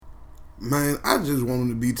Man, I just want him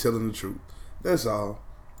to be telling the truth. That's all.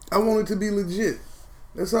 I want it to be legit.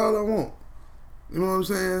 That's all I want. You know what I'm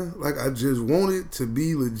saying? Like, I just want it to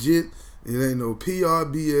be legit. It ain't no PR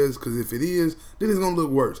BS, because if it is, then it's going to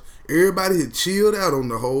look worse. Everybody had chilled out on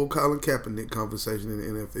the whole Colin Kaepernick conversation in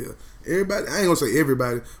the NFL. Everybody, I ain't going to say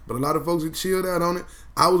everybody, but a lot of folks had chilled out on it.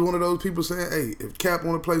 I was one of those people saying, hey, if Cap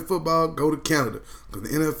want to play football, go to Canada.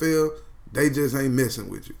 Because the NFL, they just ain't messing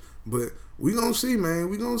with you. But we going to see, man.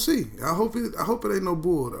 We going to see. I hope it ain't no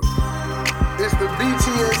bull, though. It's the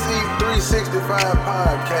BTSE 365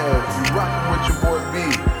 podcast. You rockin' with your boy B.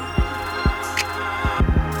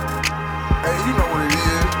 Hey, you know what it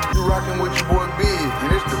is. You rockin' with your boy B.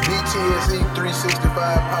 And it's the BTSE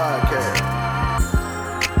 365 podcast.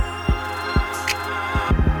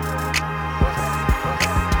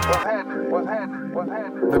 What's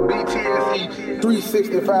happening? The BTSE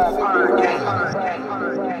 365 podcast.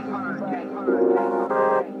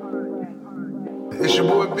 It's your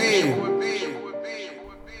boy B.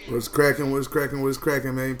 What's cracking,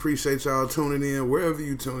 man? Appreciate y'all tuning in, wherever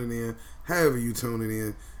you tuning in, however you tuning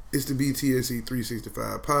in. It's the BTSE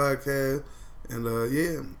 365 podcast. And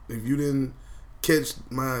yeah, if you didn't catch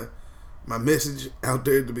my message out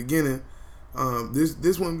there at the beginning,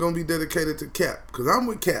 this one gonna be dedicated to Cap, because I'm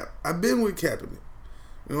with Cap. I've been with Kaepernick.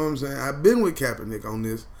 You know what I'm saying? I've been with Kaepernick on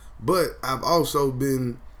this, but I've also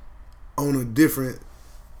been on a different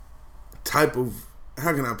type of,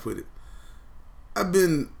 how can I put it? I've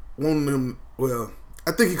been wanting him, well,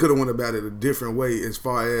 I think he could have went about it a different way as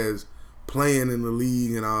far as playing in the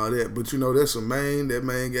league and all that. But, you know, that's a man. That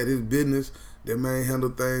man got his business. That man handle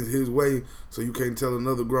things his way. So you can't tell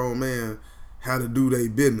another grown man how to do their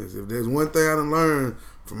business. If there's one thing I done learned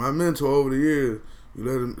from my mentor over the years,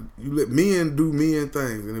 you let men do men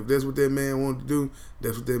things. And if that's what that man wanted to do,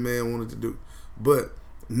 that's what that man wanted to do. But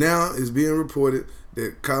now it's being reported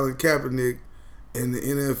that Colin Kaepernick and the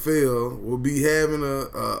NFL will be having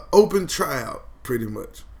a open tryout, pretty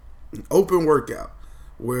much, an open workout,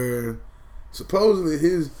 where supposedly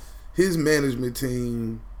his management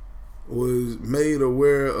team was made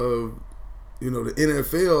aware of, you know, the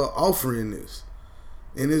NFL offering this,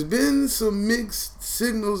 and there's been some mixed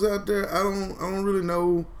signals out there. I don't really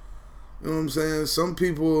know. You know what I'm saying? Some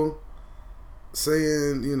people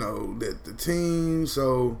saying, you know, that the team,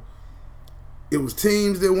 so it was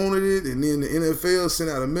teams that wanted it, and then the NFL sent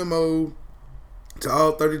out a memo to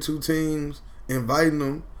all 32 teams inviting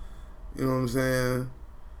them. You know what I'm saying?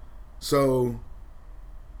 So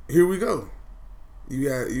here we go. You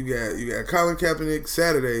got Colin Kaepernick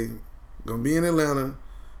Saturday gonna be in Atlanta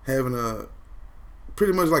having a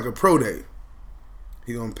pretty much like a pro day.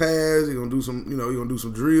 He gonna pass. He gonna do some, you know, he gonna do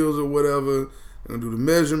some drills or whatever. They're gonna do the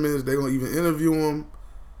measurements. They're gonna even interview him,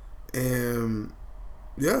 and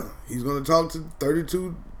yeah, he's going to talk to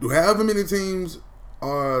 32, however many teams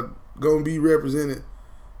are going to be represented.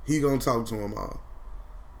 He going to talk to them all.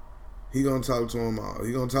 He going to talk to them all.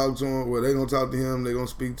 He going to talk to them. Well, they going to talk to him. They going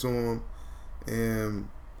to speak to him and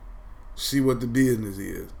see what the business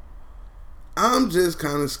is. I'm just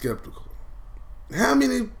kind of skeptical. How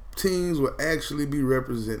many teams will actually be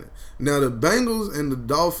represented? Now, the Bengals and the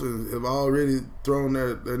Dolphins have already thrown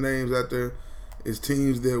their names out there as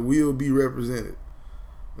teams that will be represented.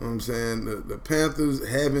 You know what I'm saying? The Panthers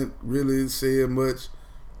haven't really said much.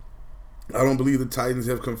 I don't believe the Titans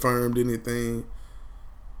have confirmed anything.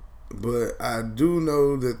 But I do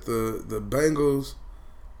know that the Bengals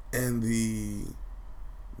and the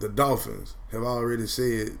Dolphins have already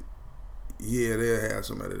said, yeah, they'll have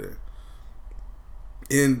somebody there.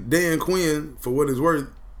 And Dan Quinn, for what it's worth,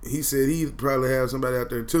 he said he'd probably have somebody out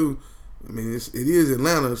there too. I mean, it is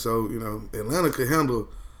Atlanta, so, you know, Atlanta could handle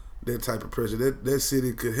that type of pressure. That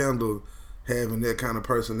city could handle having that kind of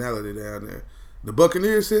personality down there. The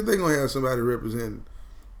Buccaneers said they're going to have somebody representing.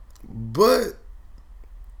 But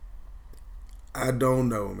I don't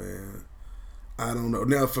know, man. I don't know.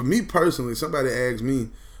 Now, for me personally, somebody asked me,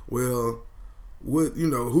 well, what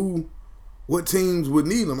teams would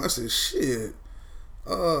need them? I said, shit.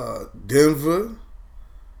 Denver.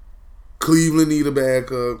 Cleveland need a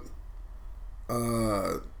backup.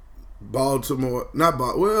 Baltimore got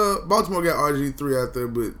RG3 out there,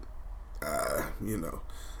 but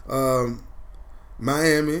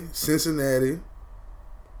Miami, Cincinnati,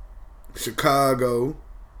 Chicago,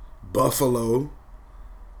 Buffalo,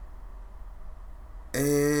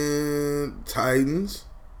 and Titans.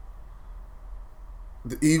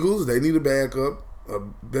 The Eagles, they need a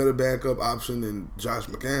better backup option than Josh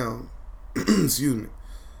McCown. Excuse me.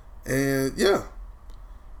 And yeah,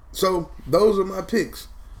 so those are my picks.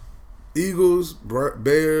 Eagles,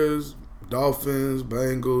 Bears, Dolphins,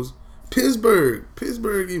 Bengals, Pittsburgh,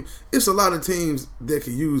 it's a lot of teams that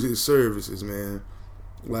could use his services, man.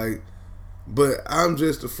 Like, but I'm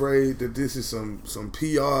just afraid that this is some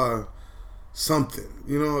PR something.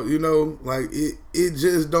 You know, like it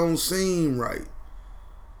just don't seem right.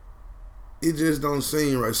 It just don't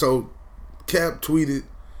seem right. So Cap tweeted,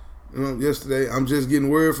 yesterday, I'm just getting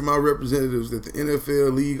word from my representatives that the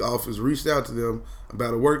NFL league office reached out to them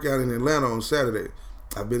about a workout in Atlanta on Saturday.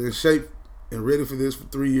 I've been in shape and ready for this for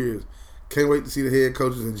 3 years. Can't wait to see the head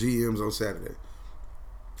coaches and GMs on Saturday.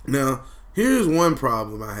 Now, here's one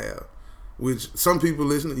problem I have, which some people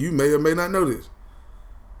listening, you may or may not know this.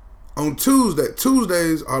 On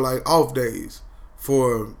Tuesdays are like off days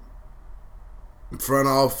for front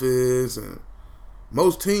office, and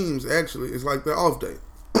most teams actually, it's like their off day.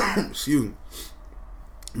 Excuse me.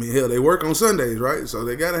 I mean, hell, they work on Sundays, right? So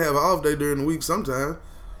they got to have an off day during the week sometime.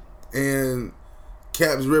 And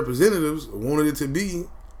Cap's representatives wanted it to be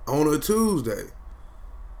on a Tuesday.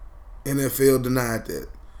 NFL denied that.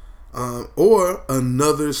 Or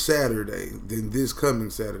another Saturday than this coming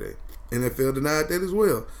Saturday. NFL denied that as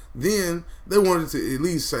well. Then they wanted to at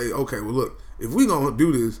least say, okay, well, look, if we going to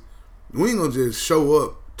do this, we ain't going to just show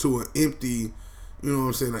up to an empty,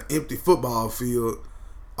 an empty football field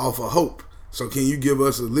off of hope. So can you give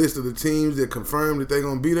us a list of the teams that confirmed that they're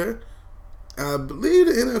going to be there? I believe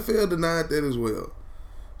the NFL denied that as well.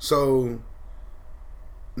 So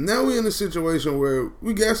now we're in a situation where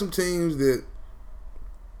we got some teams that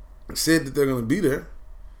said that they're going to be there.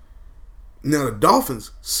 Now the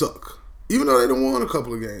Dolphins suck. Even though they done won a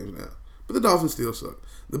couple of games now. But the Dolphins still suck.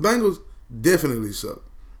 The Bengals definitely suck.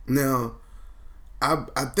 Now,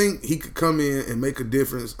 I think he could come in and make a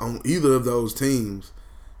difference on either of those teams.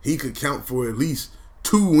 He could count for at least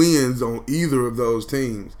 2 wins on either of those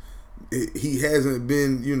teams. He hasn't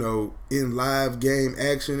been, in live game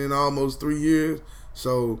action in almost 3 years.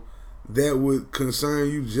 So that would concern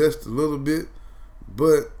you just a little bit.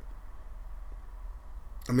 But,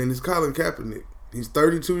 I mean, it's Colin Kaepernick. He's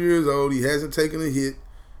 32 years old. He hasn't taken a hit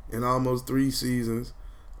in almost 3 seasons.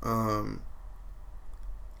 I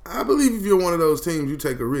believe if you're one of those teams, you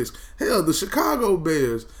take a risk. Hell, the Chicago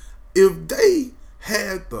Bears, if they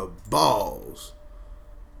had the balls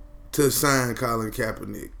to sign Colin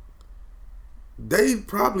Kaepernick, they'd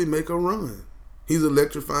probably make a run. He's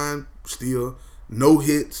electrifying still. No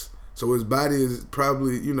hits. So his body is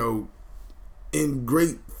probably, in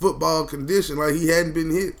great football condition. Like he hadn't been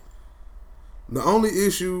hit. The only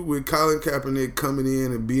issue with Colin Kaepernick coming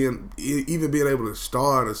in and being able to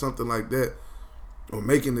start or something like that, or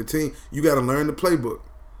making the team, you got to learn the playbook.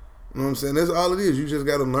 You know what I'm saying? That's all it is. You just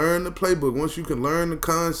got to learn the playbook. Once you can learn the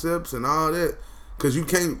concepts and all that, because you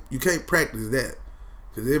can't practice that,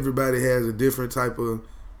 because everybody has a different type of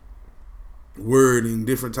wording,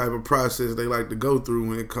 different type of process they like to go through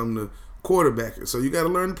when it comes to quarterbacking. So you got to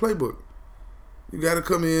learn the playbook. You got to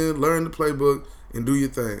come in, learn the playbook, and do your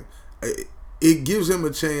thing. It gives him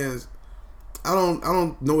a chance. I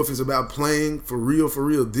don't know if it's about playing for real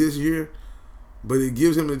this year, but it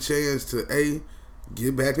gives him a chance to A,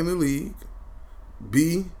 get back in the league,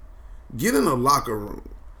 B, get in a locker room.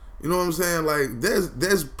 You know what I'm saying? Like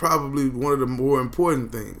that's probably one of the more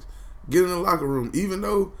important things. Get in the locker room, even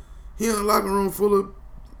though he in a locker room full of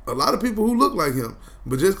a lot of people who look like him.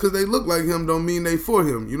 But just because they look like him don't mean they for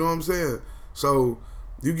him. You know what I'm saying? So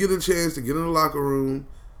you get a chance to get in the locker room,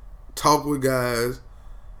 talk with guys,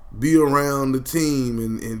 be around the team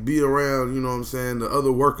and be around, the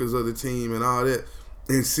other workers of the team and all that,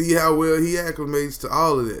 and see how well he acclimates to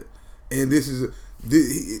all of that. And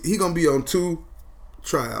he gonna be on 2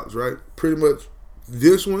 tryouts, right? Pretty much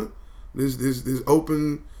this one, this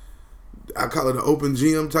open, I call it an open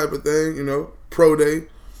gym type of thing, pro day.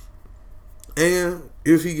 And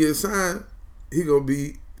if he gets signed, he gonna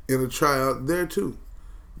be in a tryout there too,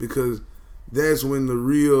 because that's when the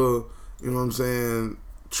real,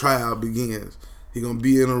 tryout begins. He gonna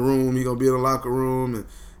be in a room, he gonna be in a locker room, and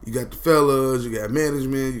you got the fellas, you got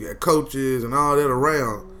management, you got coaches, and all that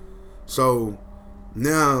around. So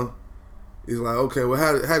now it's like, okay, well,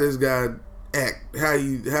 how this guy act? How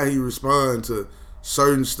he respond to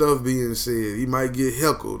certain stuff being said? He might get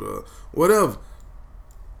heckled or whatever.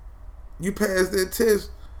 You pass that test,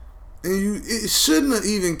 and it shouldn't have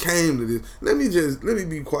even came to this. Let me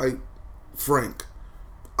be quite frank.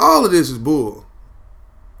 All of this is bull.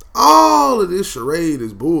 All of this charade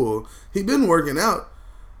is bull. He been working out.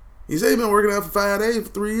 He said he been working out for 5 days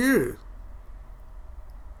for 3 years.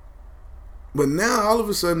 But now all of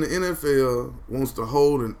a sudden the NFL wants to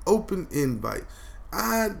hold an open invite.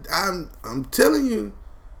 I'm telling you,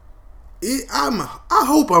 I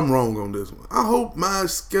hope I'm wrong on this one. I hope my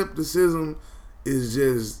skepticism is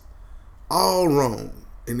just all wrong,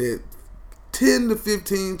 and that 10 to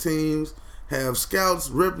 15 teams have scouts,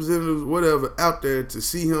 representatives, whatever, out there to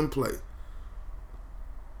see him play.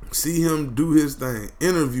 See him do his thing.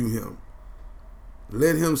 Interview him.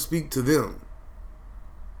 Let him speak to them.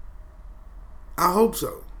 I hope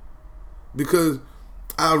so. Because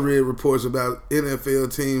I read reports about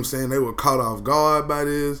NFL teams saying they were caught off guard by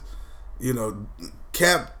this. You know,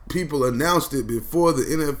 Cap people announced it before the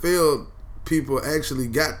NFL people actually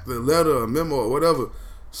got the letter or memo or whatever.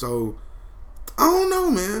 So I don't know,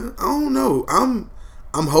 man. I don't know. I'm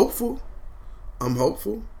hopeful. I'm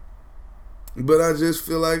hopeful. But I just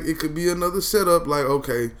feel like it could be another setup. Like,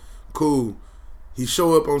 okay, cool. He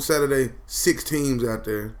show up on Saturday, 6 teams out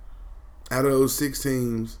there. Out of those 6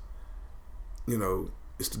 teams, you know,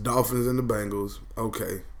 it's the Dolphins and the Bengals.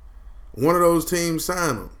 Okay. One of those teams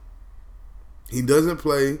sign him. He doesn't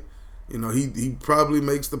play. You know, he probably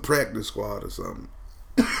makes the practice squad or something.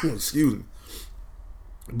 Excuse me.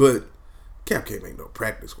 But Cap can't make no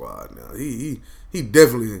practice squad now. He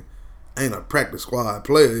definitely ain't a practice squad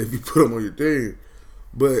player if you put him on your team.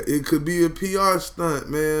 But it could be a PR stunt,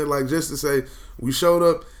 man. Like, just to say, we showed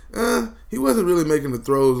up, he wasn't really making the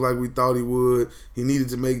throws like we thought he would. He needed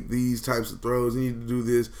to make these types of throws. He needed to do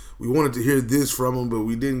this. We wanted to hear this from him, but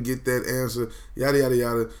we didn't get that answer. Yada, yada,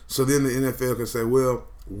 yada. So then the NFL can say, well,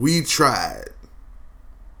 we tried.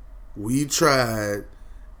 We tried,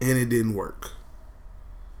 and it didn't work.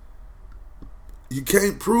 You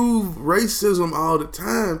can't prove racism all the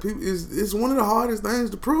time. People, it's one of the hardest things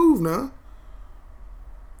to prove now.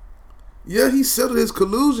 Yeah, he settled his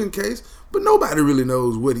collusion case, but nobody really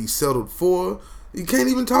knows what he settled for. You can't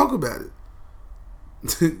even talk about it.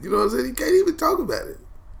 You know what I'm saying? You can't even talk about it.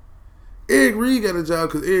 Eric Reid got a job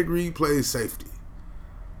because Eric Reid plays safety.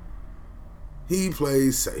 He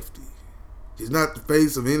plays safety. He's not the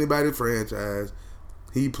face of anybody's franchise.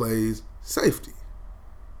 He plays safety.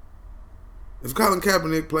 If Colin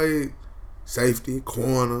Kaepernick played safety,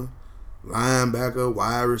 corner, linebacker,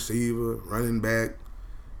 wide receiver, running back,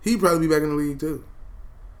 he'd probably be back in the league too.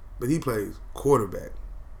 But he plays quarterback.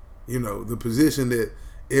 You know, the position that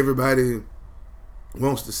everybody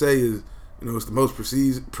wants to say is, you know, it's the most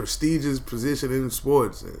prestigious position in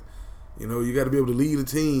sports. And, you know, you got to be able to lead a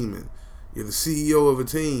team, and you're the CEO of a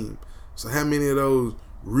team. So how many of those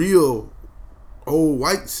real old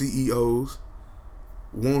white CEOs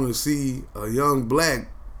want to see a young black,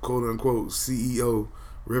 quote unquote, CEO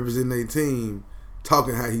representing their team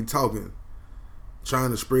talking how he talking,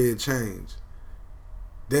 trying to spread change?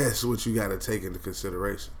 That's what you got to take into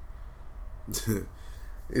consideration.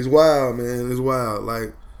 It's wild, man. It's wild.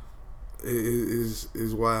 Like,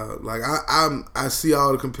 it's wild. Like, I see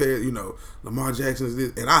all the compare. You know, Lamar Jackson is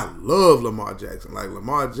this, and I love Lamar Jackson. Like,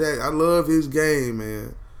 Lamar Jackson, I love his game,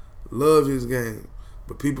 man. Love his game.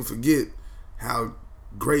 But people forget how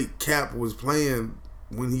great Cap was playing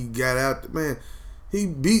when he got out. Man, he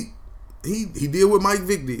did what Mike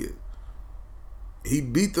Vick did. He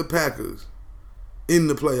beat the Packers in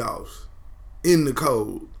the playoffs, in the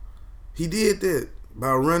cold. He did that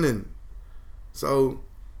by running. So,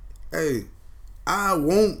 hey, I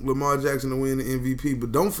want Lamar Jackson to win the MVP,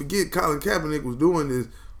 but don't forget Colin Kaepernick was doing this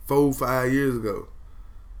 4-5 years ago.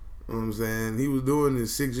 You know what I'm saying? He was doing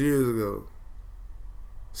this 6 years ago.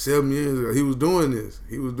 7 years ago. He was doing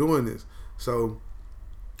this. So,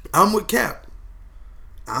 I'm with Cap.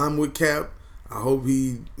 I hope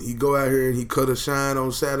he go out here and he cut a shine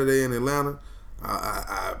on Saturday in Atlanta.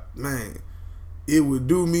 Man, it would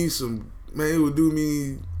do me so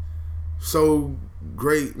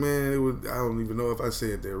great, man. I don't even know if I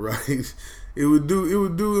said that right. It would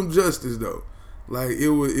do him justice though. Like, it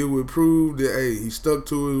would prove that, hey, he stuck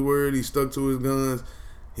to his word, he stuck to his guns.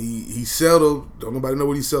 He settled. Don't nobody know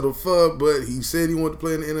what he settled for, but he said he wanted to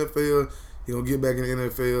play in the NFL. He gonna get back in the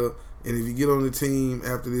NFL, and if he get on the team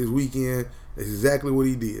after this weekend, that's exactly what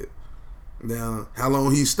he did. Now, how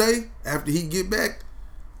long he stay after he get back,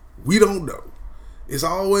 we don't know. It's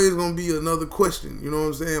always gonna be another question. You know what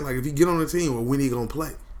I'm saying? Like, if he get on the team, well, when he gonna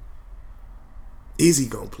play? Is he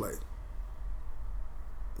gonna play?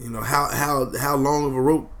 You know, how long of a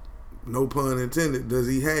rope, no pun intended, does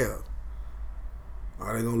he have?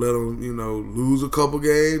 Are they gonna let him, you know, lose a couple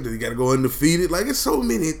games? Does he gotta go undefeated? Like, it's so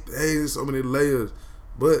many things, so many layers.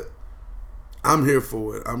 But I'm here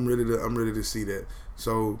for it. I'm ready to see that.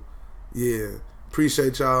 So, yeah,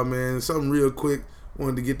 appreciate y'all, man. Something real quick,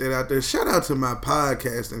 wanted to get that out there. Shout out to my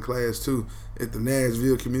podcasting class too at the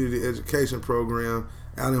Nashville Community Education Program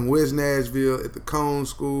out in West Nashville at the Cone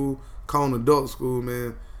Adult School,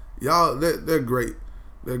 man. Y'all, they're great.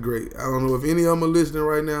 They're great. I don't know if any of them are listening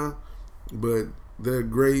right now, but they're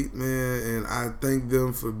great, man, and I thank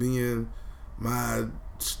them for being my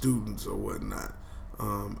students or whatnot.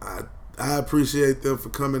 I appreciate them for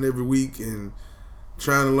coming every week and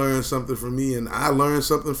trying to learn something from me, and I learn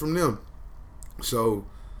something from them. So,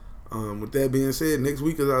 with that being said, next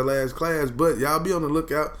week is our last class, but y'all be on the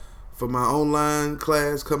lookout for my online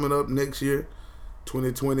class coming up next year,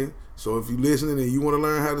 2020. So if you're listening and you want to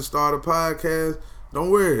learn how to start a podcast, don't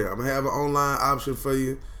worry. I'm going to have an online option for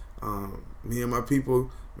you. Me and my people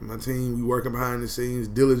and my team, we working behind the scenes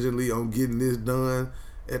diligently on getting this done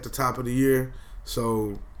at the top of the year.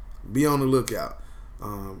 So be on the lookout.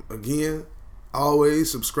 Again, always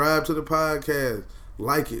subscribe to the podcast.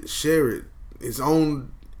 Like it, share it. It's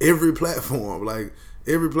on every platform. Like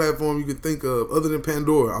every platform you can think of other than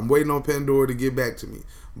Pandora. I'm waiting on Pandora to get back to me.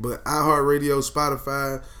 But iHeartRadio,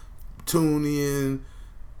 Spotify, TuneIn,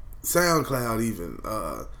 SoundCloud even,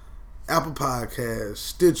 Apple Podcasts,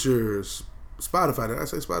 Stitcher, Spotify. Did I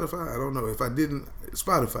say Spotify? I don't know. If I didn't,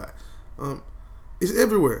 Spotify. It's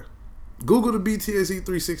everywhere. Google the BTSE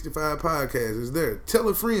 365 podcast. It's there. Tell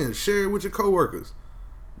a friend. Share it with your coworkers.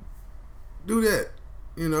 Do that.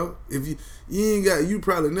 You know, if you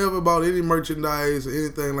probably never bought any merchandise or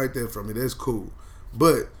anything like that from me. That's cool.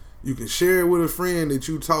 But you can share it with a friend that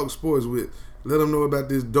you talk sports with. Let them know about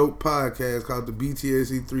this dope podcast called the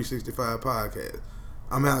BTSE 365 podcast.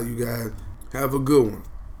 I'm out, you guys. Have a good one.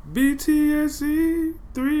 BTSE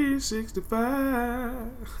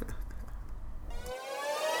 365.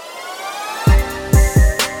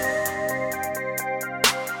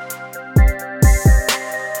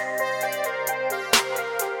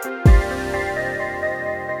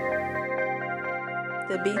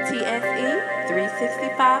 The BTSE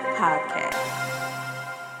 365 podcast.